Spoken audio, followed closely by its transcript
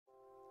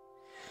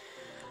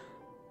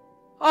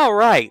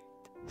Alright,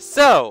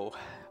 so,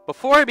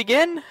 before I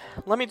begin,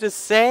 let me just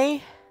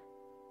say,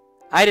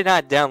 I did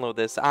not download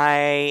this.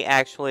 I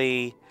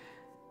actually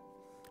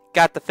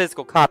got the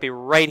physical copy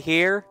right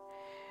here.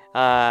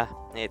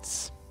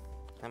 It's,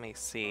 let me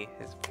see,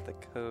 is the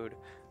code,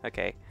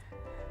 okay.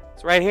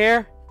 It's right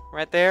here,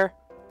 right there.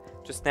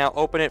 Just now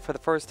open it for the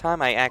first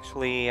time. I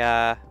actually,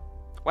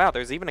 wow,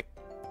 there's even a,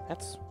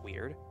 that's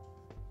weird.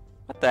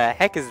 What the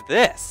heck is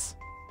this?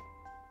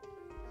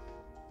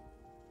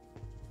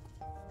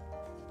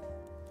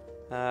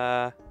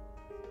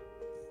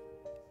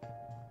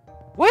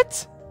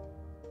 What?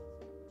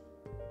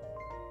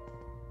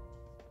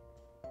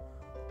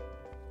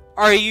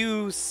 Are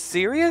you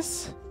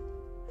serious?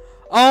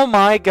 Oh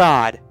my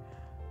god.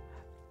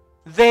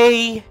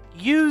 They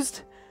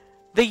used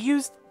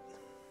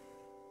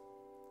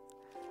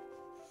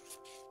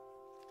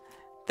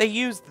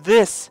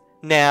this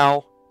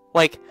now,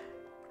 like,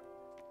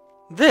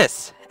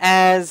 this,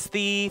 as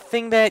the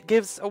thing that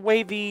gives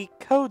away the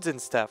codes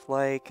and stuff,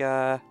 like,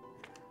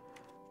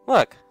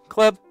 look,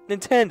 Club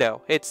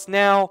Nintendo. It's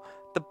now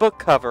the book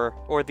cover,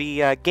 or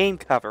the, game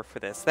cover for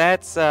this.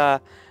 That's a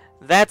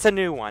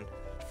new one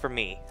for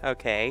me,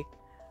 okay.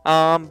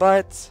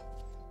 But,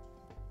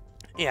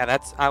 yeah,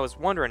 I was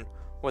wondering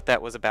what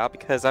that was about,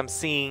 because I'm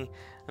seeing,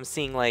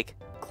 like,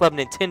 Club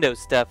Nintendo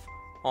stuff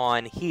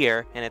on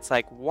here, and it's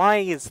like, why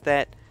is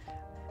that?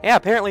 Yeah,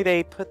 apparently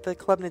they put the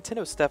Club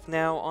Nintendo stuff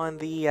now on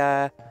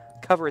the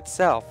cover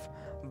itself.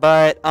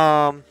 But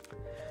a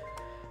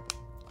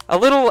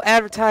little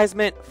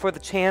advertisement for the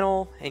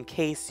channel in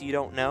case you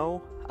don't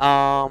know.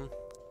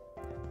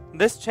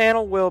 This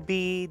channel will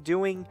be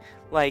doing,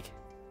 like,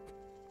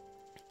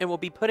 it will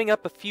be putting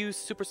up a few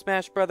Super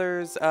Smash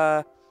Brothers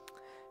for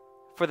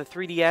the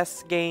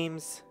 3DS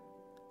games,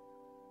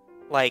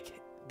 like,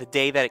 the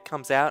day that it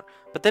comes out,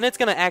 but then it's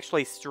gonna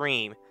actually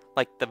stream.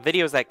 Like, the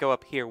videos that go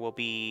up here will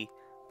be,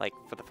 like,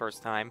 for the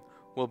first time,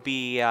 will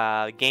be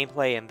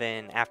gameplay, and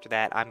then after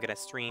that I'm gonna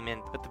stream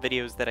and put the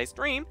videos that I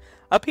stream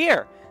up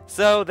here.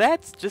 So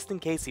that's just in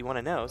case you want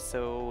to know.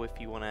 So if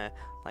you want to,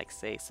 like,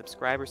 say,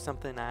 subscribe or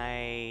something,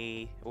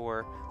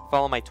 or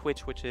follow my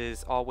Twitch, which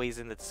is always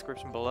in the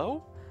description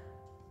below,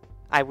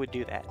 I would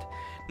do that.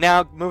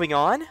 Now, moving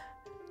on.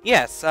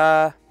 Yes,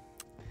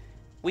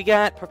 we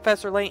got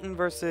Professor Layton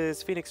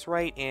versus Phoenix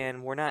Wright,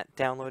 and we're not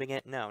downloading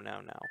it. No.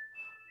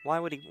 Why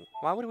would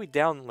we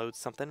download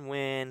something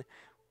when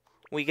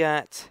we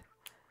got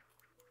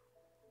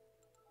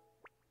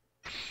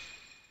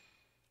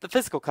the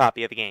physical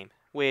copy of the game,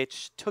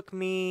 which took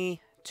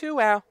me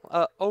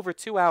over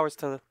 2 hours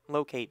to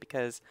locate,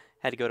 because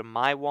I had to go to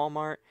my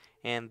Walmart,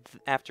 and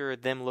after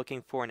them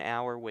looking for an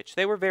hour, which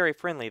they were very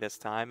friendly this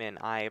time, and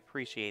I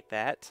appreciate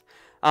that,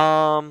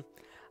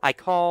 I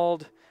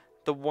called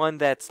the one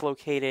that's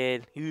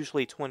located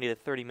usually 20 to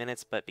 30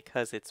 minutes, but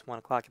because it's 1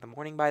 o'clock in the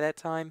morning by that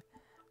time,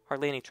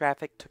 hardly any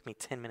traffic, took me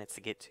 10 minutes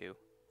to get to.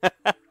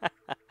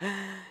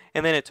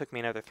 And then it took me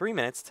another 3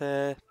 minutes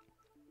to,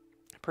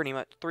 pretty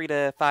much 3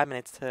 to 5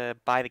 minutes to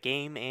buy the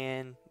game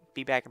and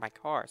be back in my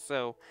car.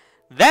 So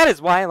that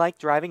is why I like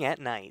driving at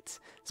night,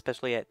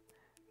 especially at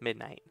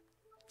midnight.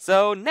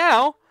 So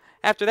now,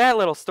 after that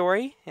little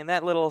story and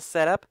that little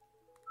setup,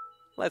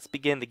 let's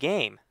begin the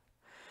game.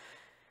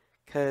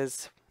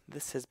 Because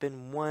this has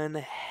been one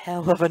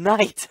hell of a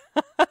night.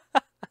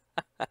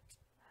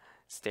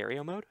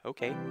 Stereo mode?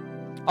 Okay.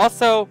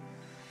 Also,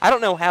 I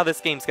don't know how this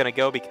game's gonna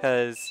go,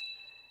 because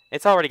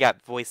it's already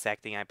got voice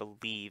acting, I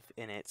believe,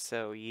 in it.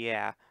 So,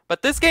 yeah.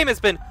 But this game has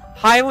been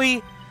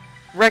highly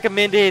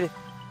recommended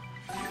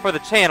for the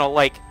channel.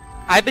 Like,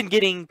 I've been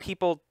getting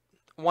people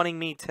wanting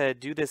me to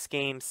do this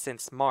game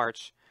since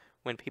March,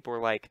 when people were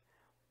like,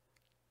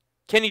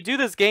 can you do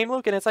this game,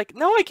 Luke? And it's like,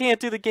 no, I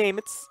can't do the game.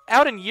 It's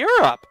out in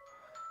Europe.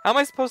 How am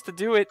I supposed to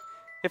do it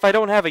if I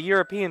don't have a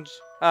European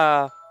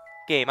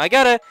game? I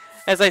gotta,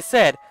 as I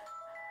said,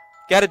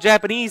 got a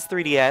Japanese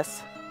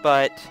 3DS,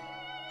 but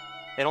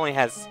it only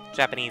has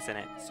Japanese in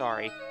it.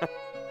 Sorry.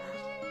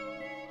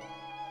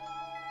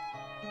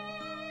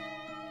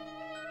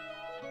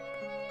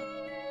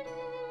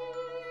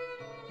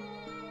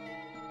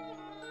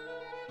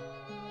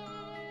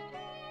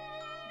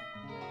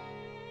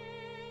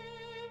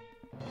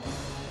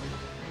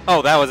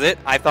 Oh, that was it?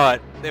 I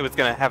thought it was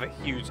gonna have a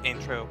huge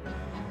intro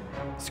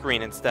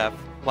screen and stuff.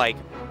 Like,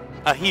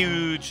 a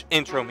huge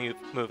intro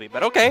movie,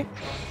 but okay.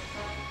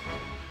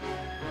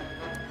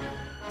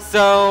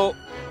 So,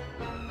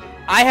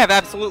 I have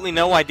absolutely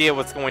no idea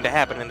what's going to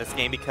happen in this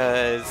game,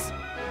 because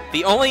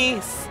the only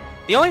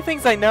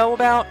things I know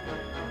about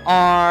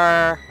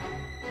are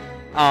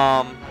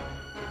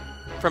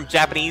from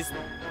Japanese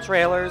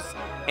trailers,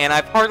 and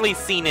I've hardly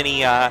seen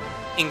any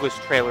English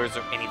trailers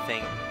or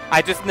anything.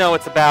 I just know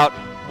it's about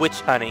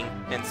witch hunting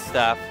and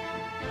stuff,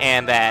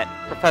 and that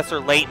Professor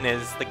Layton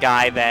is the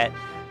guy that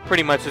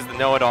pretty much is the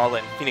know-it-all,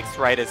 and Phoenix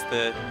Wright is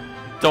the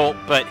dolt,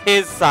 but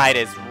his side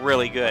is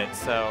really good.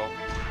 So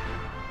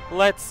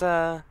let's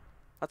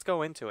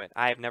go into it.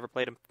 I have never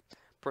played a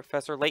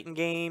Professor Layton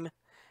game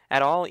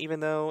at all, even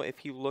though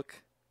if you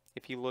look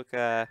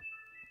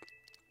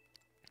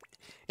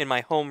in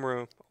my home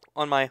room.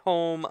 On my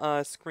home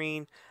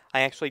screen,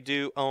 I actually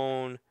do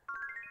own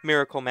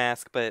Miracle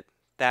Mask, but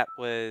that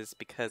was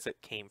because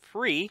it came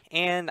free,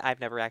 and I've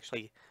never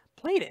actually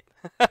played it.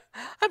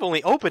 I've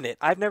only opened it.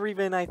 I've never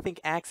even, I think,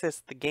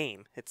 accessed the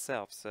game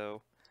itself,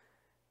 so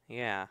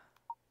yeah.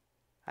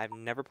 I've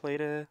never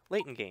played a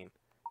Layton game.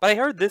 But I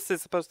heard this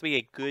is supposed to be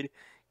a good...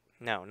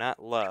 No,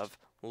 not Love.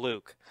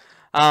 Luke.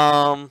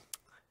 I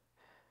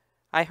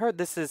heard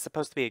this is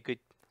supposed to be a good,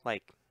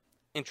 like,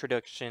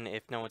 introduction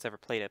if no one's ever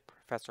played a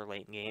Professor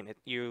Layton game.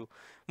 You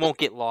won't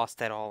get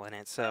lost at all in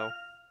it, so...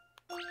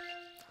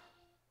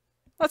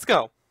 Let's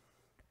go!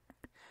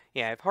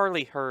 Yeah, I've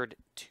hardly heard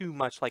too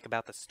much, like,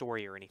 about the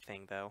story or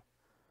anything, though.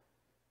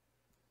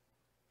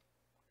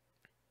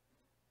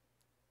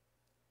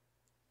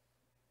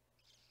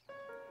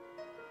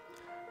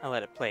 I'll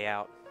let it play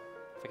out.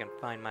 If I can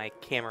find my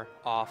camera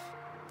off.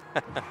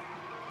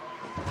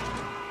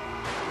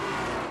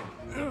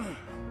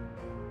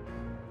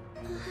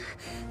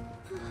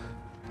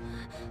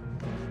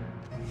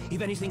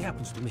 If anything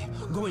happens to me,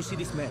 go and see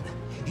this man.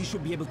 He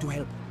should be able to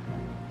help.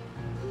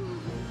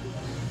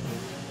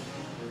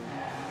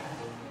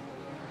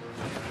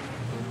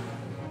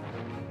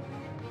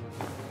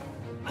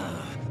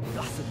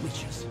 Lots of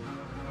witches.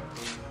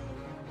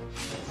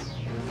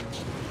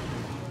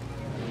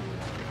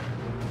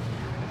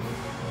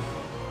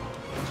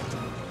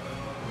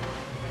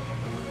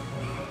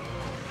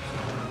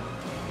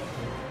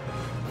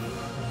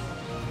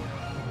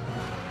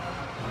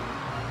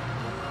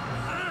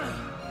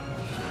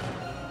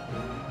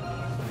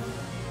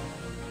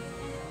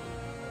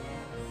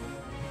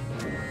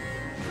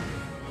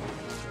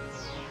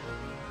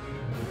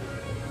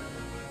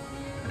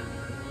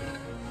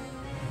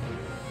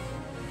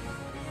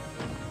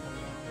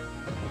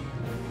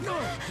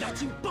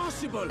 That's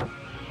impossible!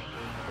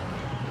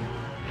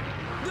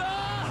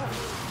 Ah!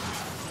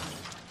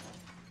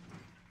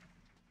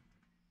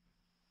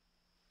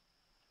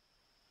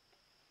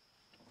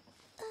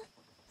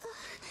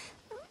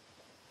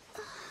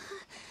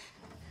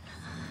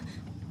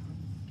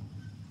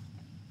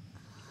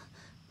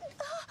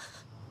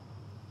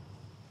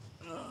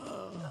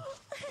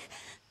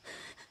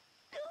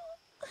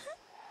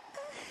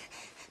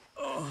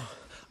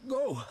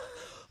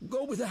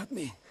 Go without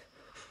me.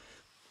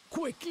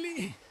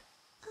 Quickly!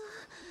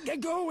 Get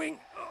going!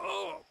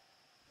 Oh.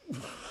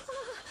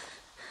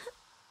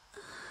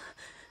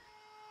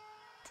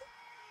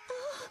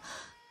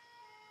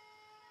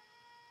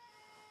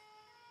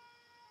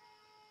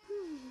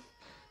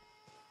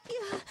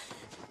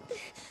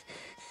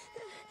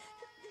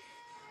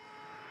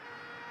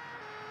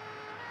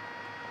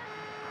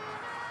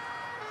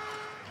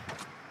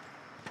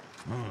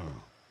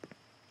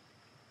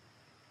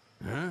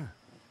 Huh?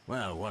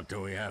 Well, what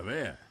do we have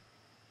here?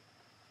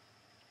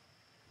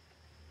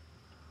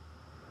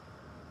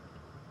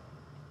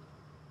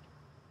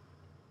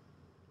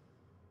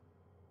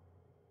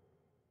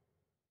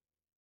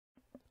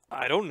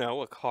 I don't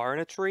know, a car in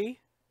a tree?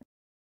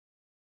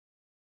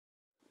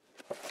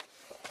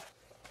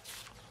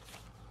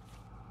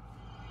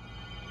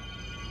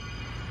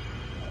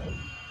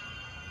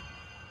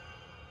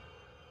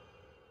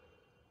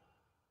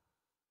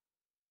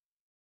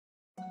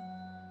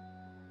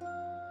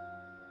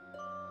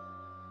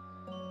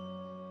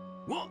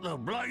 What the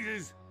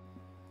blazes?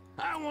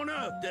 How on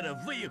earth did a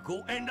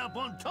vehicle end up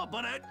on top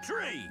of that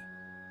tree?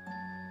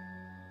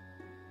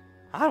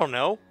 I don't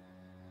know.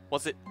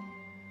 Was it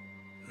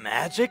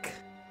magic?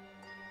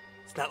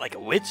 It's not like a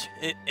witch.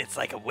 It's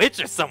like a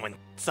witch or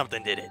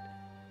something did it.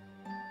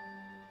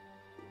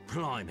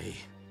 Blimey,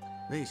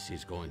 this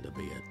is going to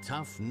be a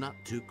tough nut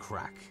to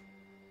crack.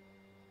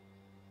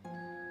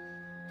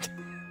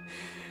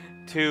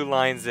 2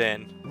 lines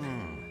in.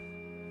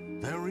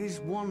 There is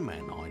one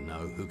man I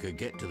know who could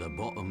get to the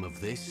bottom of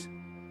this.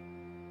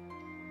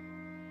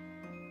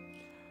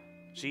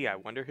 Gee, I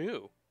wonder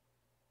who.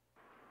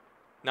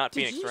 Not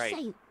Did Phoenix you Wright.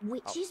 say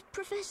witches,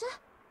 Professor?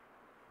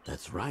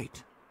 That's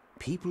right.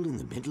 People in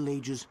the Middle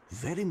Ages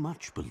very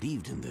much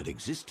believed in their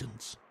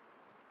existence.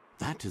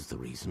 That is the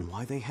reason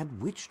why they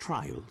had witch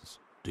trials.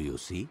 Do you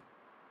see?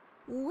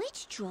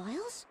 Witch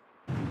trials?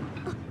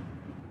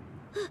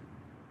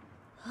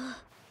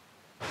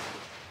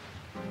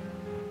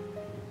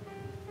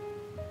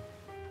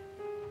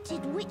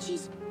 Did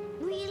witches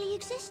really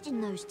exist in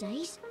those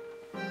days?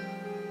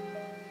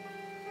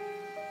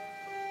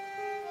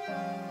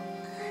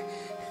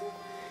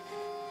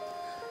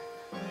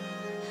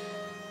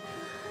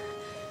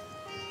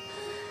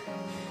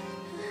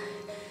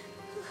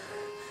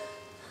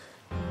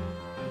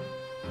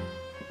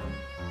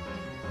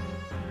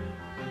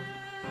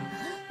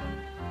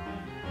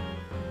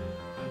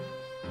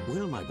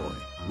 Well, my boy,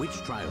 witch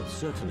trials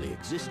certainly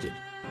existed,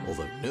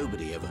 although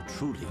nobody ever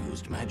truly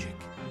used magic.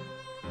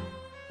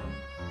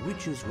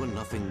 Witches were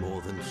nothing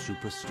more than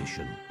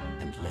superstition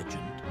and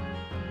legend.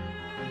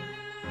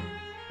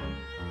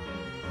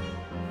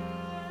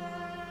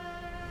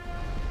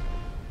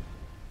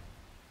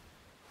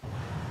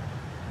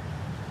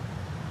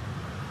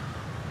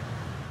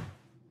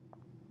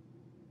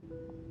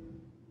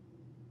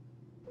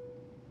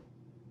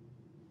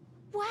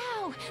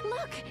 Whoa!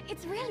 Look!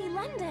 It's really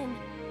London!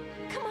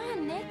 Come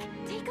on, Nick.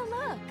 Take a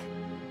look.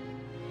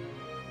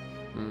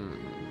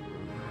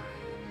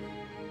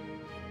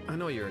 I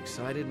know you're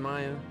excited,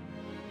 Maya,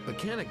 but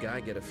can a guy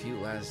get a few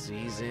last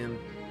Z's in?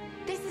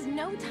 This is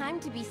no time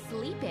to be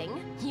sleeping.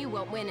 You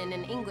won't win in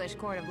an English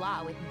court of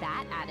law with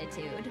that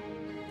attitude.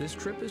 This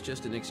trip is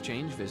just an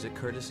exchange visit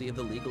courtesy of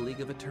the Legal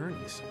League of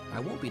Attorneys. I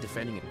won't be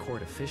defending in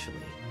court officially.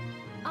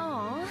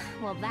 Aw,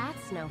 well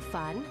that's no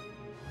fun.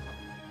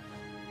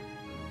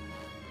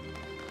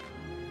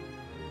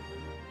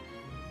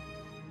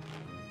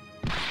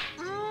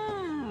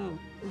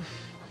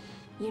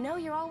 You know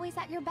you're always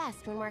at your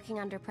best when working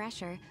under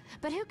pressure,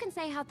 but who can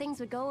say how things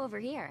would go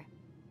over here?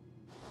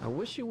 I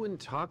wish you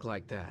wouldn't talk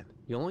like that.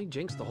 You only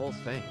jinx the whole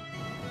thing.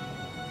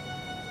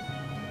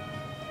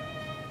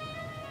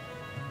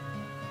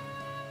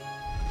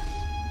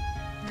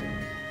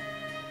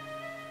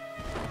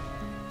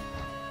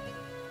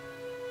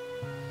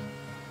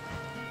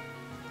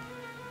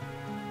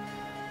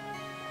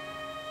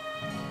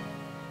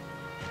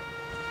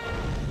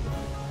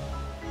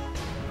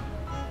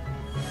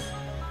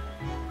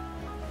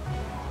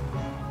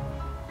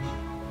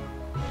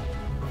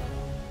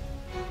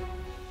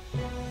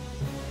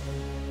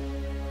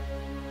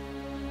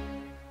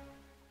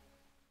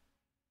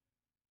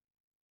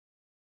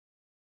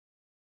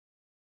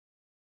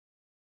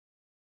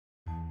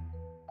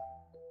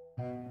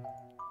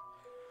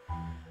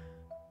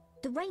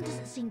 The rain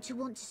doesn't seem to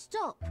want to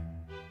stop.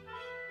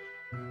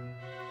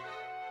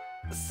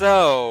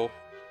 So,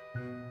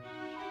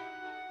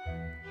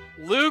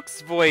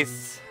 Luke's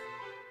voice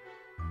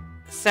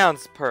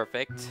sounds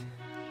perfect.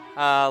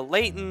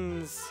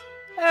 Layton's,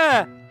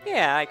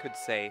 yeah, I could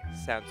say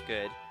sounds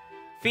good.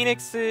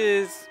 Phoenix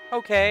is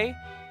okay.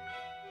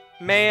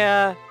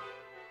 Maya,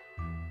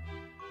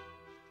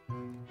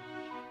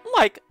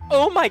 like,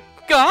 oh my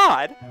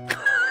god!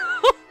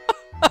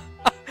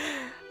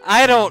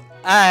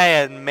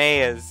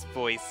 Maya's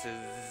voice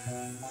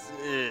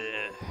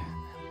is,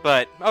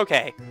 but,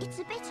 okay. It's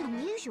a bit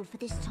unusual for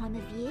this time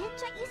of year,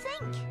 don't you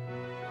think?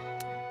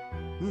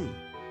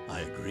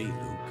 I agree,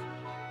 Luke.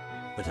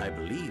 But I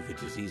believe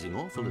it is easing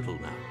off a little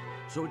now,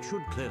 so it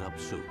should clear up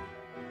soon.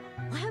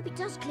 I hope it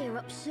does clear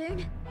up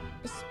soon,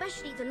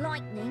 especially the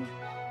lightning.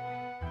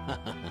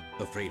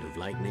 Afraid of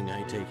lightning,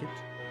 I take it?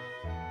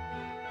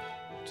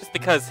 Just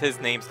because his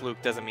name's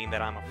Luke doesn't mean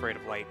that I'm afraid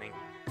of lightning.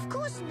 Of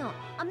course not.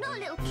 I'm not a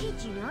little kid,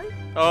 you know.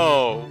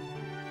 Oh,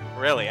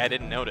 really? I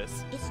didn't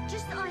notice. It's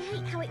just that I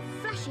hate how it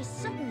flashes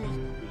suddenly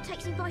and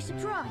takes me by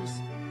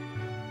surprise.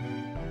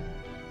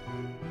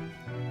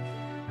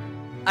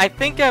 I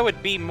think I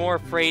would be more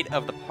afraid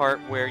of the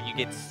part where you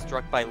get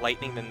struck by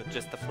lightning than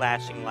just the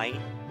flashing light.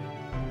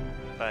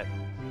 But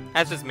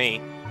that's just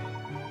me.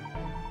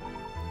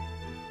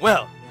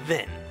 Well,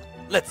 then,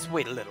 let's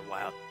wait a little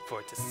while for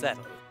it to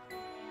settle.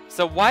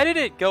 So why did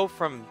it go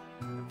from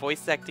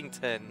voice acting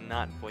to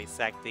not voice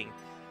acting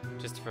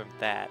just from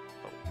that?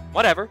 But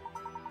whatever.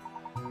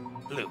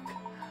 Luke,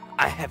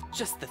 I have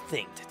just the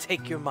thing to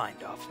take your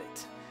mind off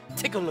it.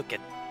 Take a look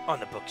on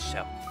the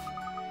bookshelf.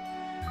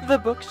 The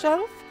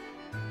bookshelf?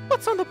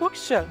 What's on the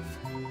bookshelf?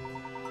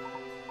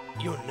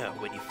 You'll know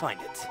when you find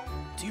it.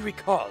 Do you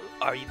recall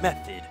our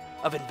method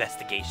of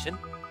investigation?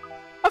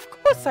 Of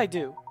course I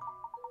do.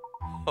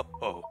 Ho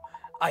ho,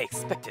 I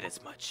expected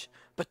as much,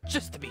 but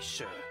just to be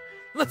sure,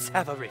 let's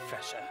have a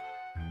refresher.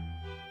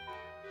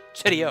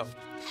 Cheerio.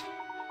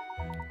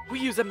 We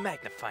use a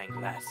magnifying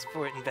glass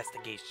for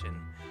investigation.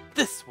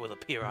 This will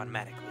appear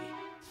automatically.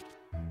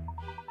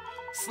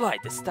 Slide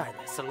the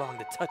stylus along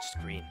the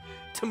touchscreen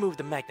to move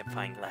the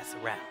magnifying glass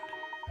around.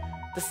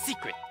 The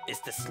secret is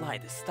to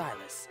slide the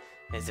stylus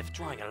as if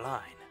drawing a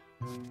line.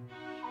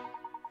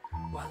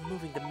 While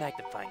moving the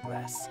magnifying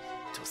glass,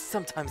 it will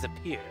sometimes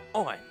appear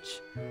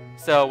orange.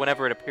 So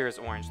whenever it appears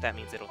orange, that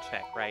means it'll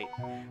check, right?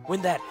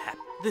 When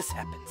this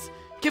happens,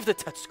 give the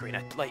touchscreen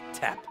a light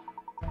tap.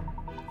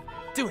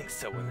 Doing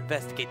so will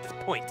investigate the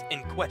point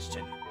in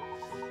question.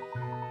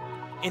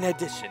 In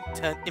addition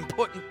to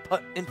important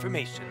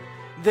information,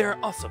 there are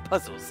also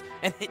puzzles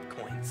and hit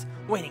coins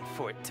waiting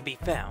to be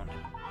found.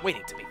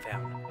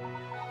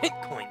 Hit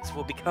coins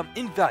will become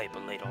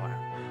invaluable later on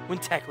when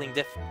tackling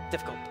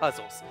difficult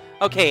puzzles.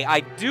 Okay,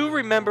 I do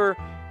remember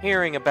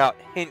hearing about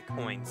hint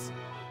coins.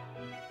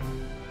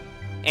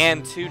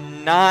 And to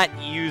not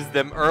use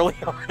them early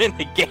on in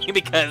the game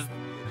because,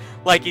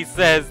 like he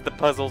says, the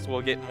puzzles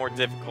will get more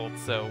difficult,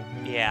 so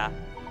yeah.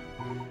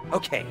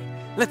 Okay,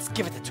 let's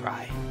give it a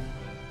try.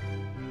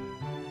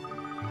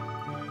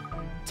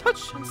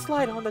 Touch and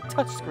slide on the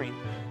touchscreen,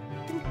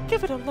 then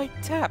give it a light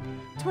tap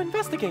to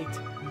investigate.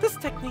 This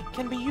technique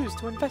can be used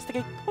to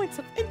investigate points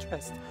of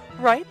interest,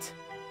 right?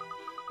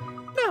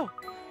 Now,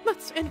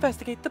 let's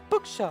investigate the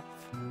bookshelf.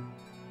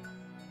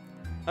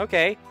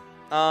 Okay.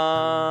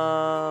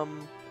 How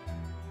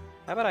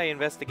about I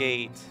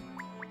investigate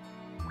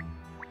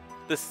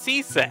the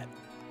C set?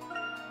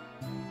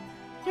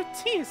 Your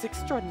tea is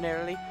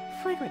extraordinarily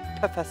fragrant,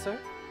 Professor.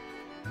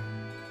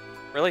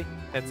 Really?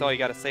 That's all you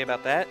gotta say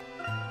about that?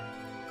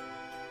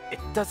 It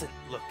doesn't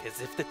look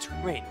as if the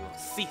train will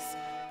cease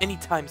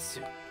anytime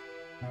soon.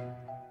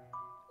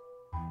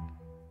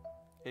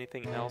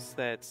 Anything else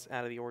that's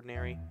out of the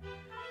ordinary?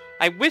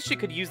 I wish you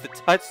could use the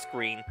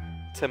touchscreen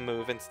to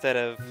move instead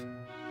of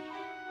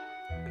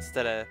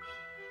the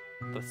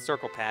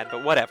circle pad,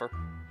 but whatever.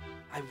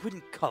 I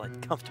wouldn't call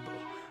it comfortable,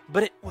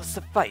 but it will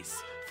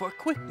suffice for a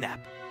quick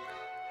nap.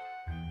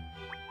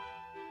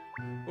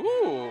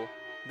 Ooh,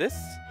 this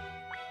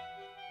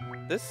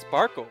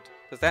sparkled.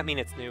 Does that mean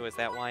it's new? Is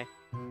that why?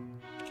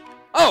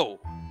 Oh,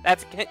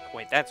 that's a hint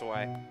point. That's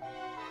why.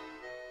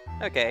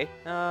 Okay.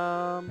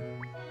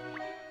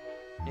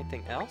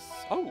 Anything else?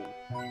 Oh,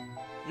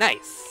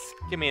 nice.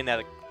 Give me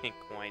another hint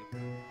coin.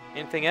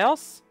 Anything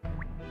else?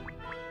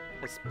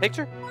 This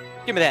picture?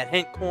 Give me that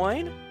hint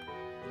coin.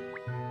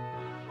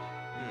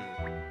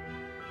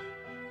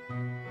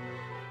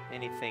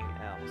 Anything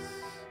else?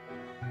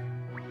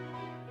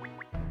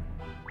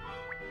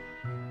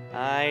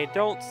 I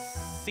don't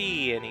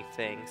see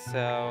anything,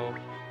 so...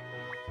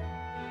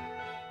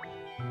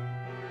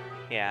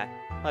 yeah,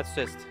 let's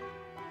just...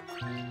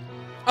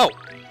 oh,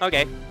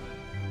 okay.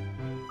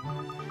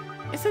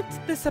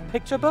 Isn't this a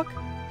picture book?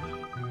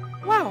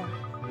 Wow,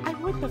 I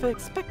wouldn't have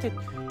expected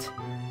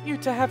you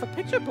to have a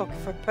picture book,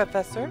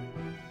 Professor.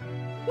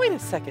 Wait a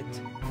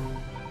second.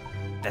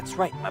 That's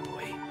right, my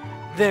boy.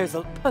 There's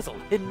a puzzle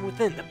hidden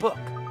within the book.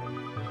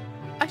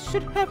 I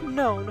should have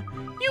known.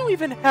 You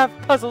even have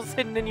puzzles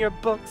hidden in your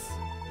books.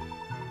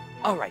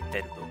 Alright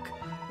then, Luke.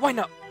 Why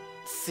not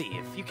see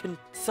if you can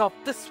solve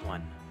this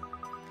one?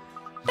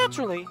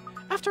 Naturally.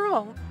 After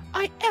all,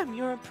 I am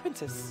your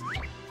apprentice.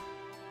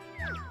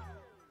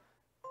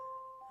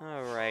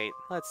 Alright,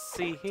 let's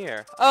see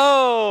here.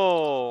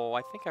 Oh!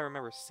 I think I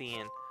remember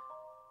seeing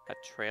a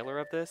trailer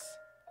of this.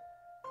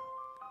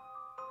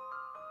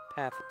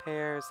 Path of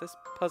Pears. This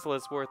puzzle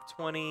is worth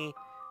 20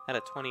 out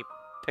of 20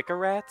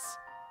 pick-a-rats.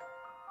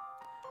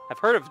 I've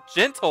heard of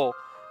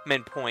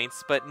gentleman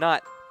points, but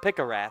not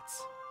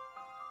pick-a-rats.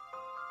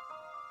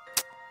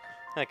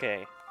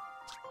 Okay.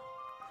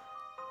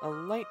 A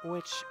light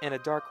witch and a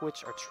dark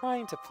witch are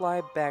trying to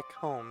fly back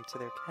home to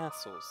their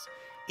castles.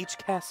 Each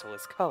castle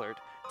is colored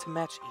to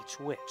match each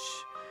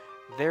witch.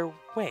 Their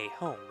way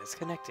home is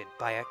connected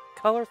by a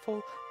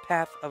colorful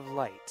path of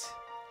light.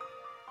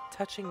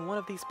 Touching one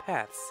of these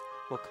paths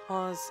will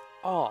cause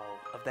all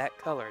of that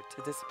color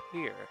to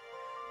disappear.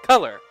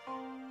 Color,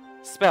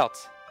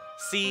 spelt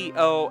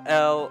C-O-L-O-U-R.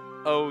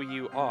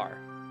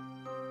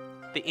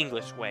 The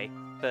English way,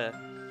 the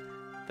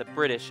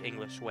British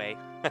English way.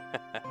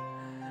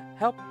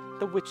 Help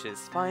the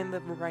witches find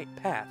the right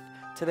path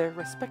to their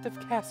respective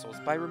castles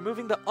by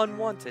removing the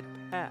unwanted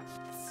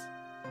paths.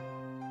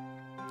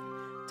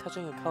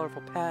 Touching a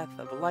colorful path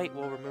of light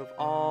will remove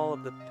all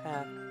of the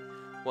path.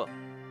 Well,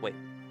 wait.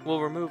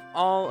 Will remove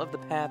all of the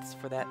paths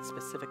for that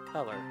specific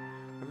color.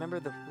 Remember,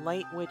 the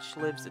light witch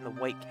lives in the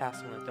white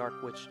castle and the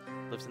dark witch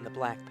lives in the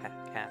black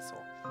castle.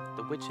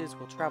 The witches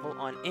will travel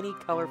on any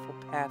colorful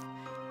path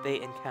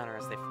they encounter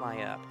as they fly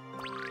up.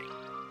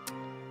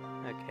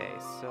 Okay,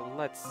 so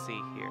let's see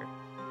here.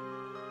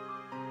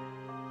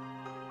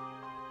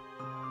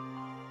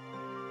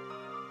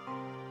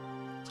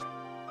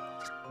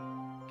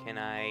 Can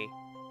I...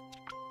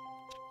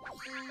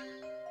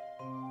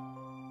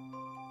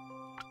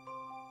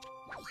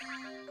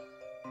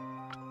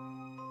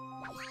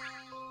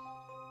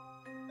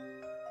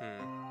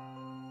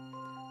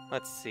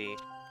 let's see.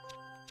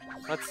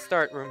 Let's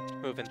start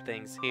removing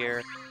things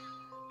here.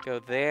 Go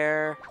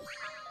there.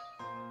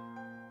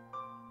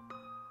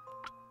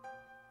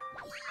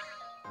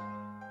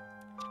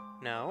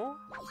 No?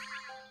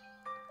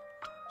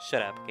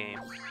 Shut up, game.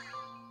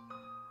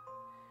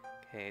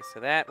 Okay, so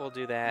that will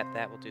do that,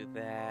 that will do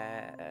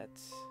that,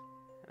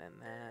 and then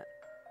that.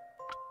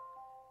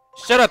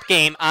 Shut up,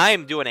 game!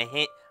 I'm doing a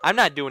hint. I'm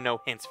not doing no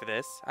hints for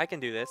this. I can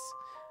do this.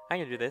 I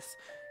can do this.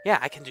 Yeah,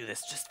 I can do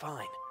this just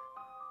fine.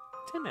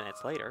 10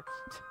 minutes later.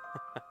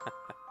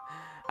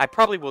 I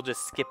probably will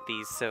just skip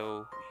these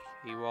so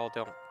you all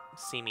don't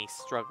see me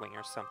struggling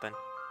or something.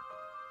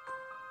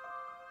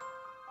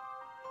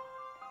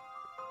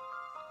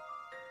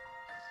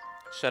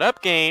 Shut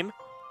up, game!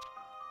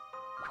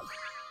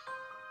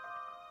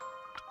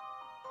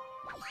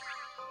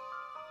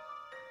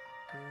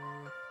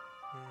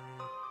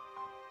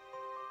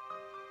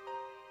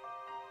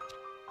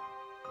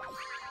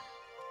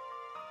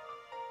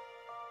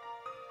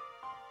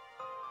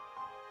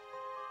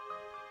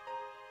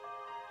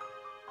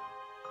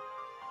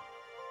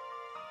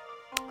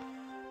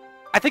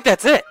 I think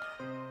that's it!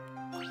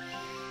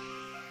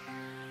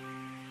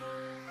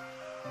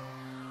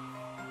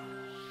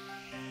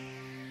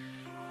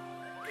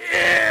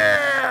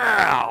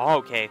 Yeah!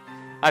 Okay,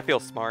 I feel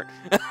smart.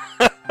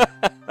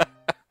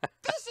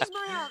 This is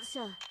my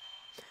answer.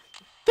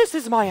 This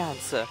is my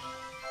answer.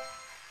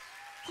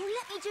 Oh,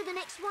 let me do the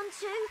next one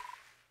too.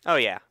 Oh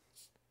yeah.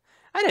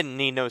 I didn't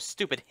need no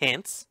stupid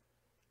hints.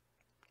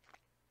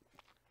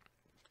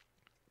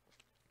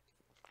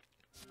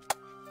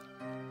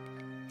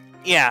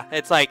 Yeah,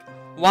 it's like,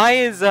 why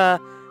is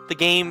the the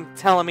game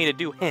telling me to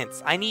do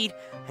hints. I need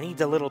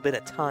a little bit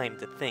of time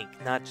to think,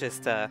 not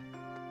just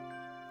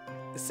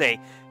say,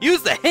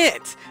 use the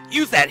hint!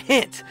 Use that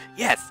hint!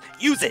 Yes,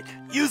 use it!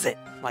 Use it!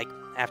 Like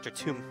after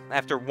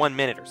 1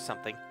 minute or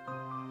something.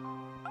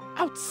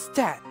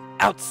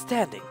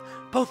 Outstanding!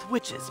 Both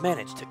witches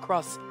managed to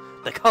cross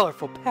the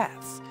colorful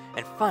paths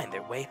and find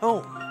their way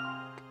home.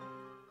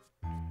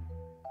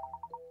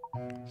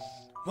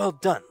 Well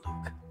done,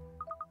 Luke.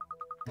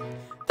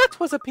 That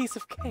was a piece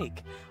of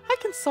cake. I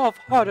can solve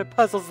harder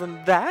puzzles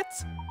than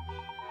that.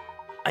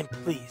 I'm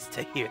pleased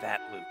to hear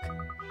that, Luke.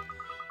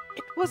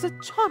 It was a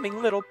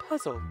charming little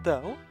puzzle,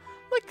 though,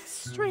 like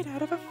straight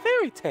out of a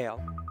fairy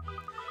tale.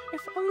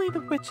 If only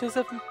the witches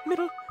of the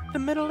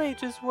Middle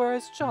Ages were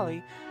as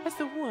jolly as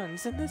the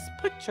ones in this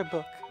picture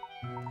book.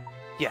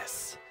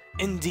 Yes,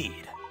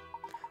 indeed.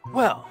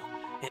 Well,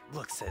 it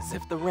looks as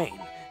if the rain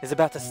is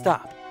about to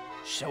stop.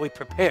 Shall we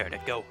prepare to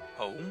go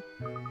home?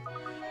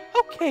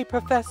 Okay,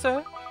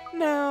 Professor.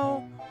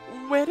 Now,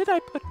 where did I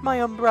put my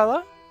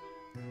umbrella?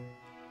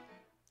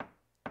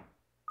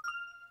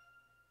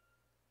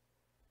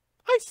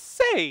 I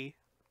say!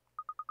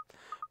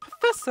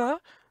 Professor,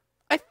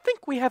 I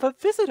think we have a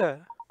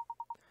visitor.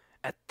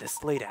 At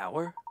this late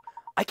hour?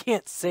 I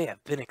can't say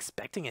I've been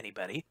expecting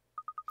anybody.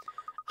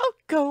 I'll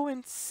go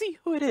and see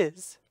who it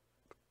is.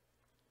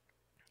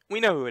 We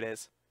know who it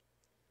is.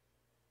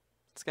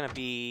 It's gonna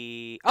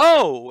be...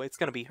 Oh! It's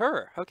gonna be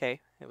her.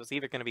 Okay. It was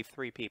either gonna be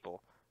 3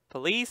 people.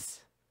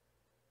 Police,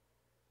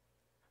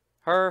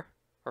 her,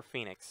 or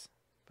Phoenix.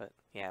 But,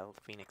 yeah,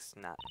 Phoenix,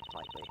 not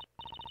likely.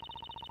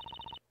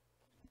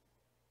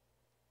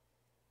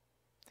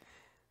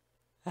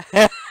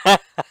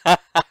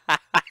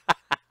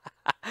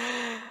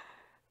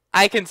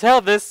 I can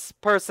tell this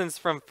person's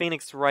from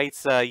Phoenix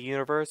Wright's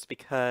universe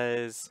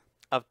because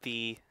of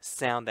the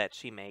sound that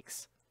she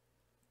makes.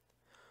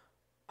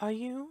 Are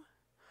you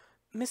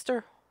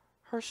Mr.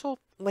 Herschel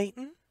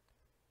Layton?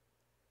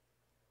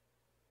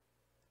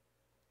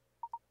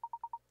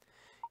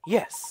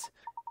 Yes,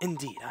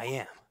 indeed I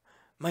am.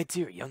 My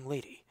dear young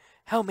lady,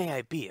 how may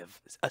I be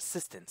of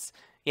assistance?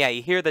 Yeah,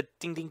 you hear the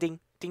ding ding ding,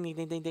 ding ding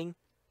ding ding ding?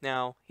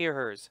 Now, hear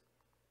hers.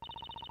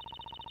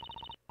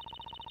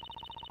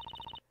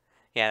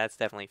 Yeah, that's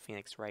definitely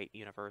Phoenix Wright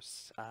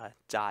universe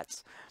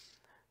dots.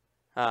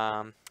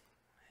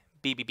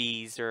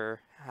 BBBs, or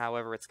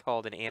however it's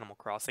called in Animal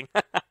Crossing.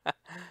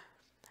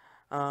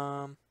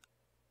 I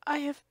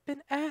have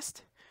been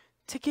asked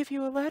to give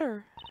you a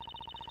letter.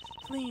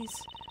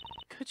 Please,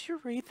 could you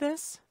read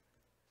this?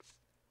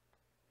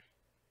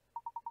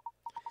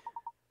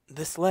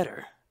 This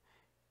letter,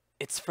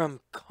 it's from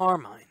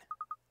Carmine.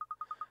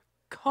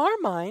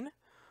 Carmine?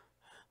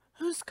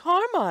 Who's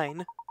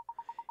Carmine?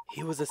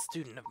 He was a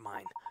student of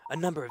mine a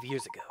number of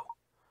years ago,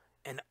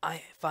 and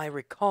if I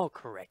recall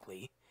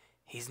correctly,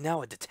 he's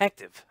now a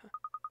detective.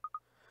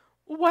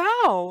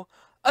 Wow!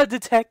 A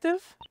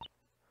detective?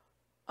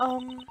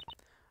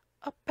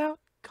 About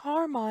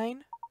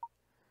Carmine?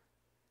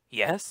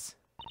 Yes?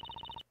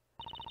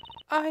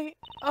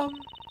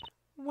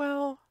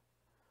 Well,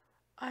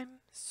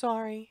 I'm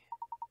sorry.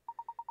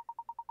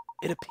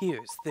 It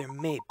appears there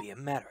may be a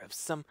matter of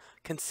some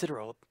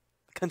considerable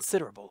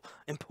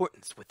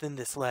importance within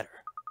this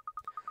letter.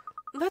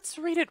 Let's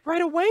read it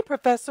right away,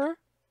 Professor.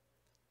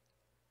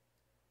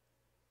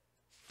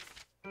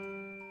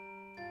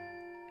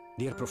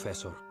 Dear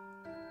Professor,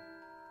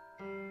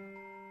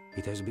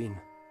 it has been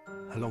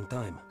a long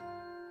time.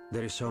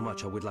 There is so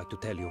much I would like to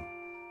tell you,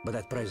 but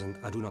at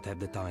present I do not have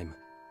the time.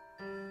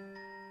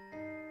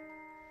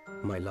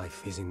 My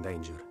life is in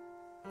danger.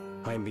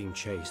 I am being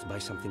chased by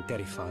something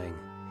terrifying,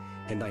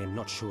 and I am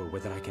not sure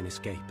whether I can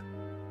escape.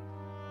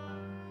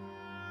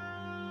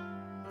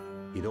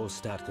 It all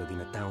started in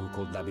a town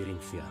called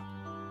Labyrinthia.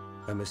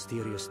 A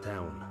mysterious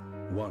town,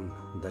 one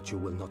that you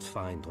will not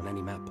find on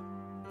any map.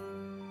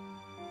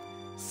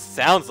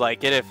 Sounds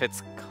like it if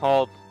it's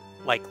called,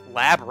 like,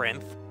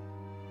 Labyrinth.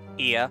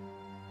 Yeah.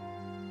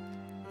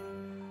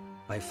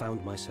 I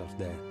found myself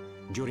there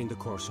during the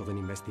course of an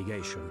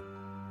investigation.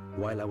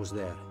 While I was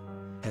there,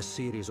 a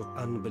series of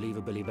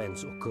unbelievable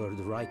events occurred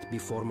right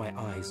before my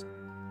eyes.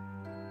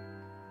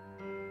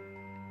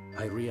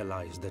 I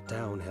realized the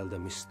town held a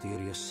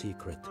mysterious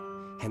secret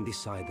and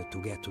decided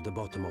to get to the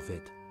bottom of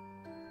it.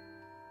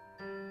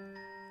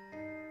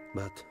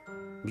 But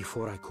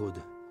before I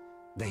could,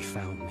 they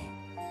found me.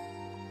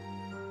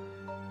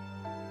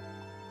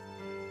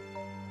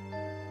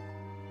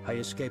 I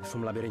escaped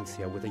from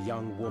Labyrinthia with a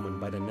young woman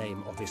by the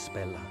name of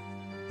Espella.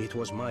 It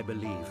was my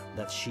belief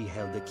that she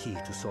held the key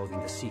to solving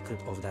the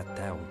secret of that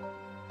town.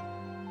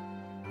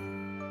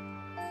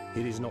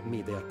 It is not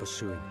me they are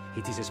pursuing,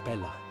 it is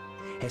Espella.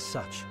 As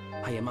such,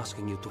 I am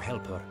asking you to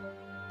help her.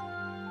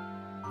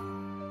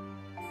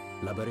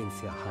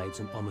 Labyrinthia hides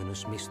an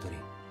ominous mystery.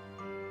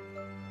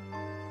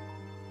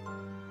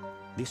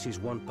 This is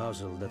one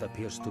puzzle that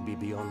appears to be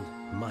beyond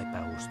my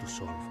powers to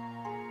solve.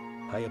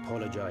 I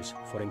apologize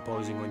for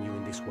imposing on you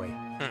in this way.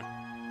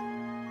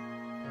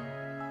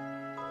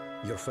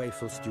 Your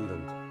faithful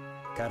student,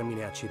 Carmine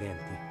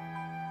Accidenti.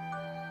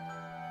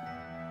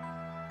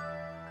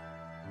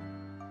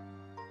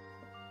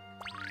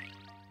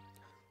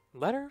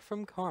 Letter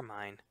from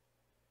Carmine.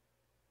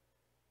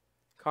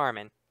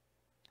 Carmen.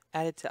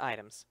 Added to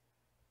items.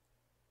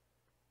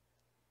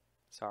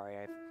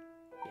 Sorry,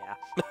 yeah.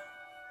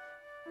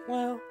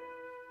 Well,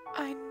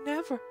 I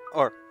never...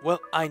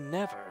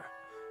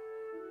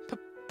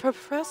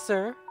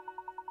 Professor?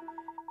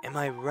 Am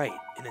I right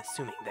in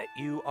assuming that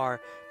you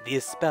are the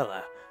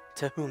Espella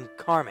to whom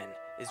Carmen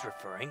is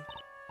referring?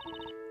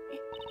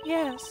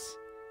 Yes.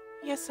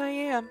 Yes, I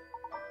am.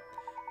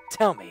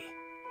 Tell me,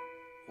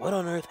 what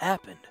on earth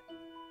happened?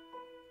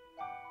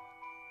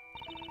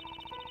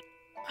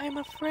 I'm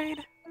afraid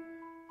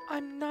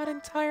I'm not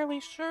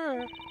entirely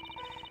sure.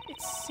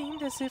 It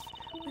seemed as if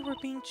we were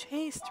being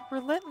chased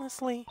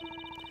relentlessly.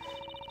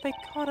 They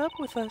caught up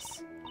with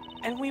us,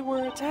 and we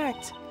were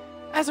attacked.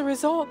 As a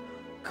result,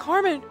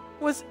 Carmen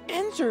was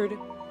injured.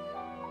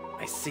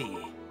 I see.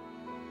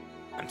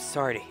 I'm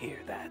sorry to hear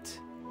that.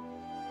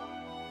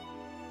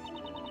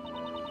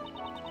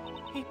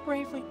 He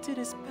bravely did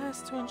his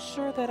best to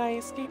ensure that I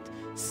escaped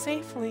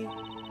safely.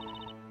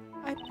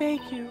 I beg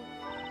you,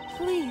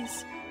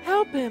 please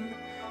help him.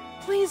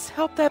 Please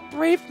help that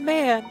brave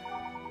man.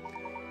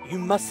 You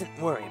mustn't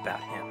worry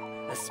about him,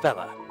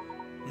 Espella.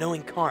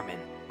 Knowing Carmen,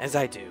 as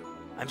I do,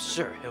 I'm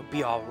sure he'll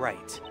be all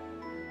right.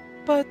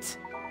 But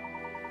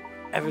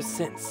ever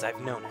since I've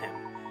known him,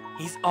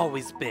 he's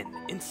always been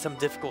in some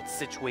difficult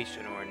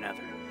situation or another.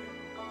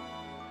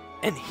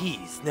 And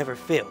he's never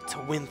failed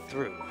to win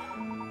through.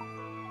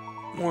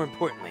 More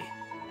importantly,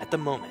 at the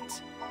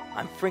moment,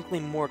 I'm frankly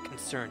more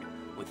concerned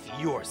with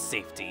your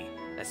safety,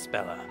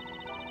 Espella.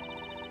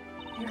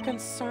 You're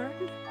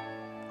concerned?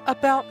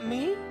 About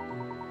me?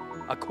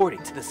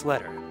 According to this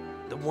letter,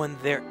 the one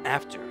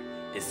thereafter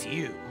is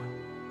you.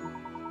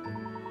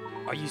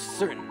 Are you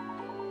certain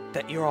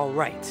that you're all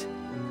right?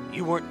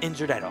 You weren't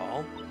injured at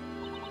all?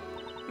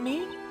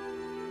 Me?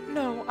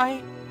 No,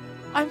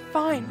 I'm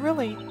fine,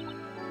 really.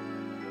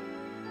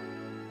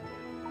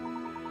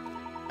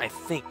 I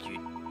think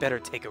you'd better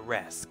take a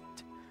rest,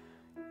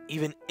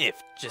 even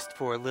if just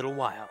for a little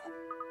while.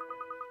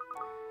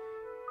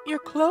 Your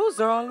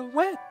clothes are all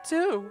wet,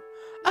 too.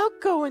 I'll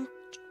go and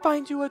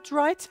find you a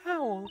dry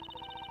towel.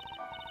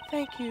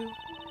 Thank you.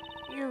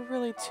 You're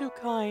really too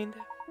kind.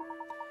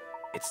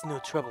 It's no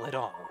trouble at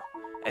all.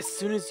 As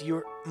soon as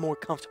you're more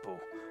comfortable,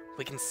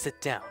 we can sit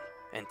down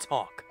and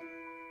talk.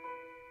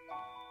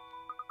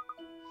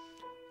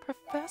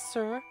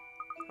 Professor,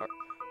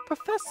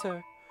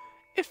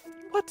 if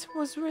what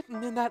was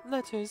written in that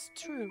letter is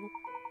true...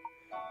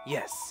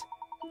 Yes,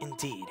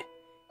 indeed.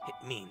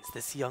 It means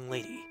this young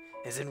lady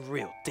is in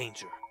real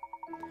danger.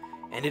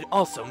 And it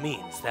also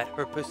means that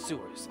her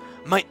pursuers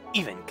might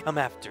even come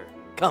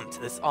to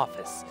this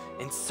office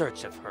in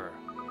search of her.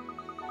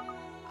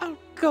 I'll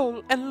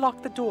go and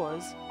lock the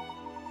doors.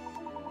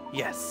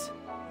 Yes,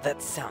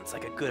 that sounds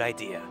like a good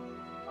idea.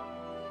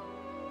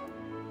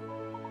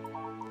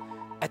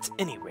 At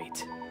any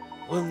rate,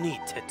 we'll need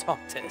to talk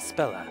to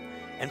Espella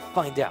and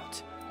find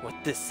out what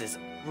this is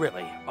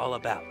really all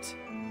about.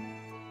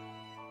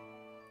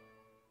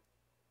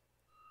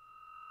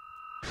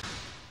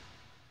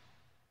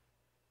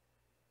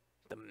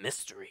 The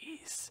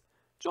mysteries.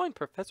 Join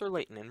Professor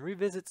Layton and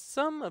revisit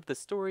some of the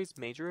story's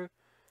major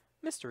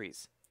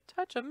mysteries.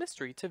 Touch a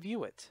mystery to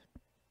view it.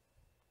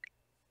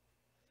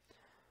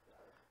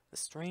 The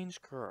strange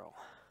girl.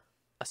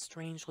 A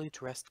strangely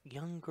dressed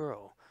young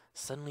girl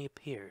suddenly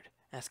appeared,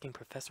 asking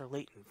Professor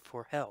Layton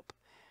for help.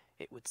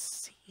 It would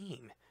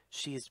seem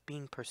she is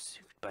being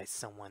pursued by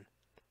someone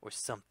or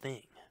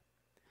something.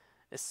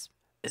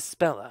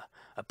 Espella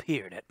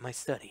appeared at my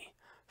study,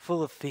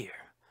 full of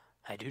fear.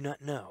 I do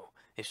not know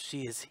if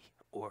she is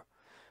or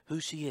who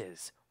she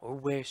is or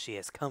where she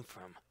has come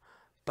from,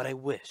 but I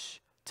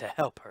wish to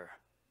help her.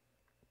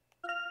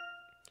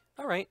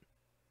 Alright,